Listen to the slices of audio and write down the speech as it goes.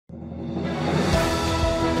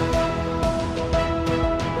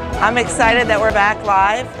I'm excited that we're back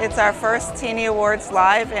live. It's our first Teenie Awards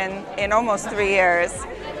live in almost 3 years.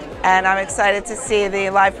 And I'm excited to see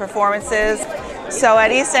the live performances. So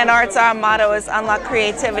at East End Arts, our motto is unlock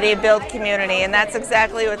creativity, build community. And that's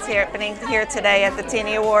exactly what's happening here today at the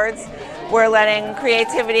Teenie Awards. We're letting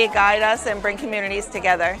creativity guide us and bring communities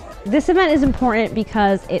together. This event is important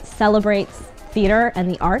because it celebrates theater and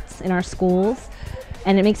the arts in our schools,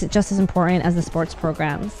 and it makes it just as important as the sports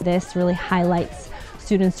programs. This really highlights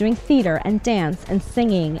students doing theater and dance and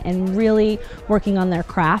singing and really working on their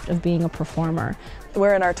craft of being a performer.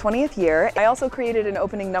 We're in our 20th year. I also created an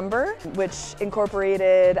opening number which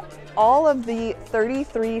incorporated all of the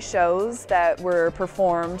 33 shows that were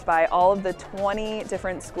performed by all of the 20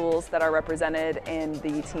 different schools that are represented in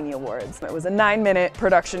the Teenie Awards. It was a 9-minute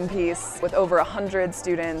production piece with over 100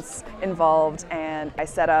 students involved, and I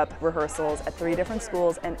set up rehearsals at 3 different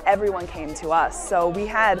schools and everyone came to us. So we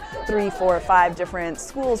had 3, 4, 5 different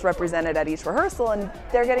schools represented at each rehearsal, and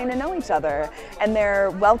they're getting to know each other and they're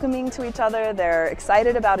welcoming to each other, they're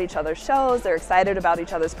excited about each other's shows, they're excited about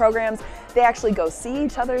each other's programs. They actually go see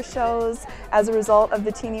each other's shows as a result of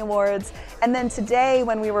the Teenie Awards. And then today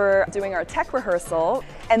when we were doing our tech rehearsal,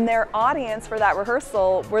 and their audience for that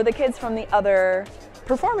rehearsal were the kids from the other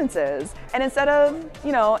performances. And instead of,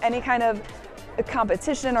 any kind of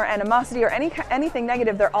competition or animosity or anything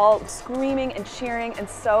negative, they're all screaming and cheering and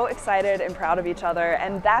so excited and proud of each other.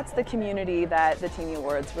 And that's the community that the Teenie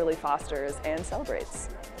Awards really fosters and celebrates.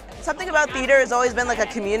 Something about theater has always been like a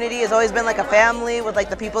community, has always been like a family with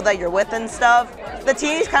like the people that you're with and stuff. The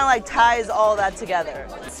Teenies kind of like ties all that together.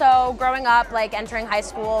 So growing up, like entering high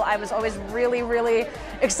school, I was always really, really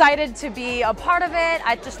excited to be a part of it.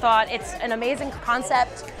 I just thought it's an amazing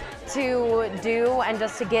concept to do and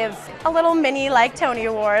just to give a little mini like Tony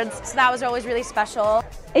Awards. So that was always really special.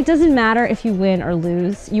 It doesn't matter if you win or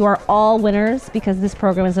lose. You are all winners because this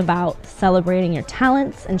program is about celebrating your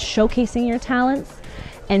talents and showcasing your talents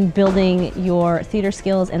and building your theater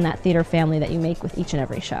skills and that theater family that you make with each and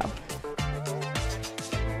every show.